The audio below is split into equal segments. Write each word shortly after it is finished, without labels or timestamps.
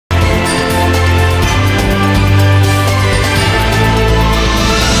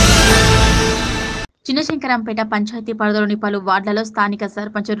చిన్నశంకరంపేట పంచాయతీ పరిధిలోని పలు వార్డులలో స్థానిక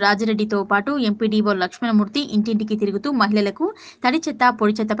సర్పంచ్ రాజిరెడ్డితో పాటు ఎంపీడీఓ లక్ష్మణమూర్తి ఇంటింటికి తిరుగుతూ మహిళలకు తడి చెత్త,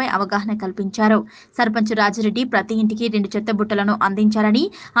 పొడి చెత్తపై అవగాహన కల్పించారు. సర్పంచ్ రాజిరెడ్డి ప్రతి ఇంటికి 2 చెత్త బుట్టలను అందించారని,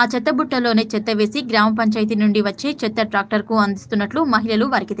 ఆ చెత్త బుట్టల్లోనే చెత్త వేసి గ్రామ పంచాయతీ నుండి వచ్చే చెత్త ట్రాక్టర్కు అందిస్తున్నట్లు మహిళలు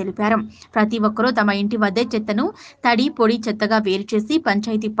వారికి తెలిపారు. ప్రతి ఒక్కరూ తమ ఇంటి వద్దే చెత్తను తడి, పొడి చెత్తగా వేరు చేసి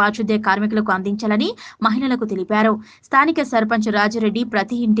పంచాయతీ పారిశుద్ధ్య కార్మికులకు అందించాలని మహిళలకు తెలిపారు. స్థానిక సర్పంచ్ రాజిరెడ్డి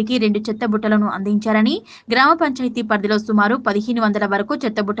ప్రతి ఇంటికి 2 చెత్త బుట్టలను అందించారని, గ్రామ పంచాయతీ పరిధిలో సుమారు 1500 వరకు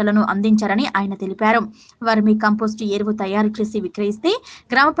చెత్త బుట్టలను అందించారని ఆయన తెలిపారు. వర్మీ కంపోస్టు ఎరువు తయారు చేసి విక్రయిస్తే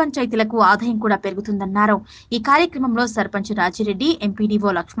గ్రామ పంచాయతీలకు ఆదాయం కూడా పెరుగుతుందన్నారు. ఈ కార్యక్రమంలో సర్పంచ్ రాజిరెడ్డి,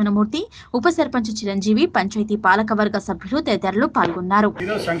 ఎంపీడీఓ లక్ష్మణమూర్తి, ఉప సర్పంచ్ చిరంజీవి, పంచాయతీ పాలకవర్గ సభ్యులు తదితరులు పాల్గొన్నారు.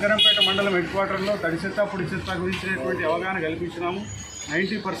 శంకరంపేట మండలం హెడ్ క్వార్టర్లో తడి చెత్త, పొడి చెత్త గురించినటువంటి అవగాహన కల్పించినాము.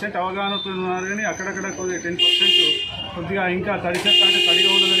 90% అవగాహనతో ఉన్నారు, కానీ అక్కడక్కడ 10% కొద్దిగా ఇంకా తడి చెత్త అంటే తడిగా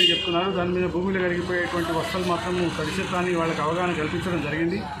ఉండదని చెప్తున్నారు. దాని మీద భూమిలో కరిగిపోయేటువంటి వస్తువులు మాత్రం తడి చెత్త అని వాళ్ళకి అవగాహన కల్పించడం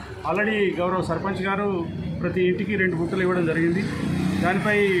జరిగింది. ఆల్రెడీ గౌరవ సర్పంచ్ గారు ప్రతి ఇంటికి 2 బుట్టలు ఇవ్వడం జరిగింది.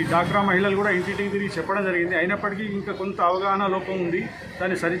 దానిపై డాక్రా మహిళలు కూడా ఇంటింటికి తిరిగి చెప్పడం జరిగింది. అయినప్పటికీ ఇంకా కొంత అవగాహన లోపం ఉంది.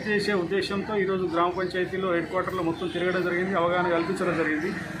 దాన్ని సరిచేసే ఉద్దేశంతో ఈరోజు గ్రామ పంచాయతీలో హెడ్ క్వార్టర్లో మొత్తం తిరగడం జరిగింది, అవగాహన కల్పించడం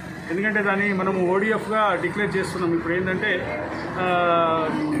జరిగింది. ఎందుకంటే దాన్ని మనము ఓడిఎఫ్గా డిక్లేర్ చేస్తున్నాం. ఇప్పుడు ఏంటంటే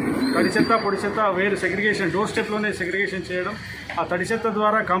తడి చెత్త, పొడి చెత్త వేరు సెగ్రిగేషన్, డోర్ స్టెప్లోనే సెగ్రిగేషన్ చేయడం, ఆ తడి చెత్త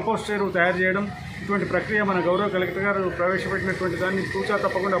ద్వారా కంపోస్ట్ ఎరువు తయారు చేయడం, ఇటువంటి ప్రక్రియ మన గౌరవ కలెక్టర్ గారు ప్రవేశపెట్టినటువంటి దాన్ని తూచా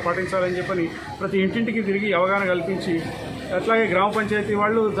తప్పకుండా పాటించాలని చెప్పని ప్రతి ఇంటింటికి తిరిగి అవగాహన కల్పించి, అట్లాగే గ్రామ పంచాయతీ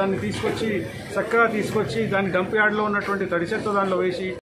వాళ్ళు దాన్ని చక్కగా తీసుకొచ్చి దాన్ని డంప్ యార్డ్లో ఉన్నటువంటి తడి చెత్త దానిలో వేసి